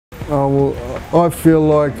Oh, well, I feel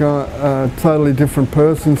like a totally different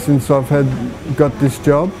person since I've got this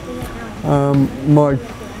job. My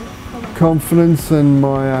confidence and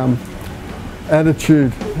my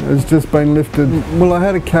attitude has just been lifted. Well, I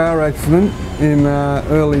had a car accident in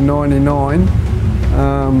early '99,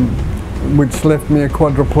 which left me a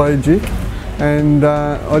quadriplegic, and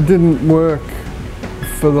I didn't work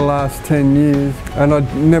for the last 10 years, and I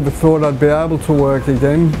never thought I'd be able to work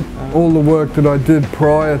again. All the work that I did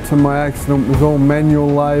prior to my accident was all manual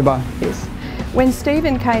labour. When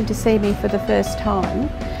Stephen came to see me for the first time,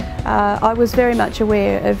 I was very much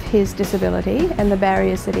aware of his disability and the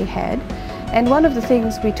barriers that he had. And one of the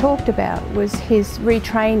things we talked about was his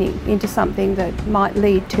retraining into something that might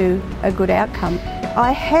lead to a good outcome.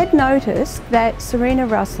 I had noticed that Sarina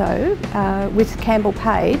Russo with Campbell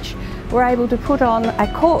Page were able to put on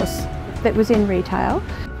a course that was in retail.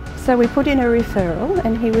 So we put in a referral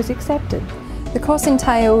and he was accepted. The course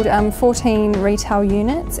entailed 14 retail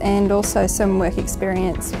units and also some work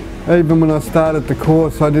experience. Even when I started the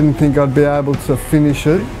course, I didn't think I'd be able to finish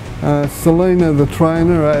it. Selina, the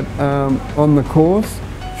trainer on the course,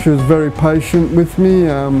 she was very patient with me.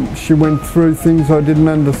 She went through things I didn't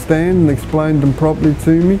understand and explained them properly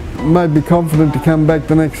to me. It made me confident to come back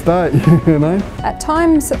the next day, you know. At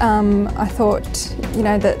times I thought, you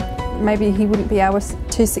know, that maybe he wouldn't be able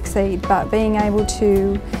to succeed, but being able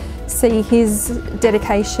to see his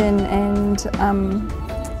dedication and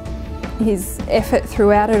his effort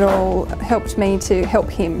throughout it all helped me to help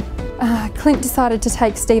him. Clint decided to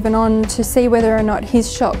take Stephen on to see whether or not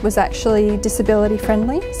his shop was actually disability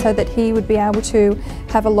friendly, so that he would be able to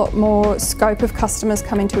have a lot more scope of customers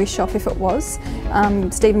come into his shop if it was.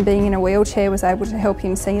 Stephen being in a wheelchair was able to help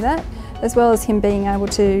him see that, as well as him being able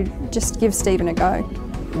to just give Stephen a go.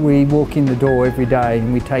 We walk in the door every day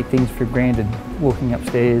and we take things for granted, walking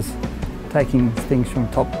upstairs, taking things from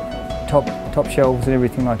top shelves and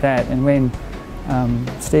everything like that. And when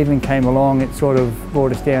Stephen came along, it sort of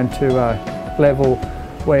brought us down to a level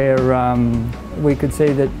where we could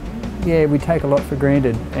see that, yeah, we take a lot for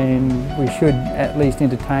granted, and we should at least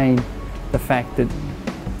entertain the fact that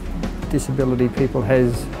disability people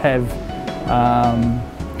have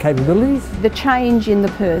capabilities. The change in the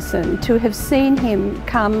person, to have seen him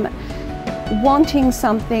come wanting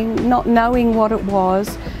something, not knowing what it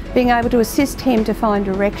was, being able to assist him to find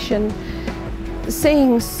direction,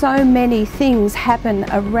 seeing so many things happen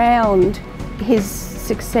around his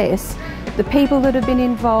success, the people that have been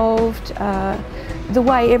involved, the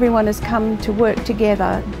way everyone has come to work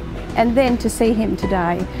together, and then to see him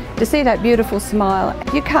today, to see that beautiful smile.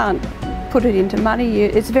 You can't put it into money,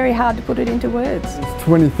 it's very hard to put it into words. There's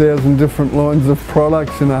 20,000 different lines of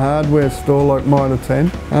products in a hardware store like Mitre.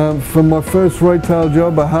 For my first retail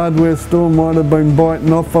job, a hardware store might have been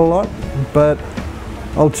biting off a lot, but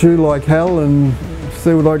I'll chew like hell and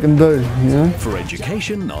see what I can do, you know. For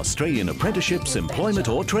education, Australian apprenticeships, employment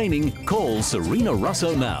or training, call Sarina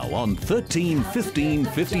Russo now on 13 15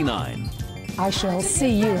 59. I shall see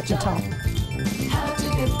you at the top.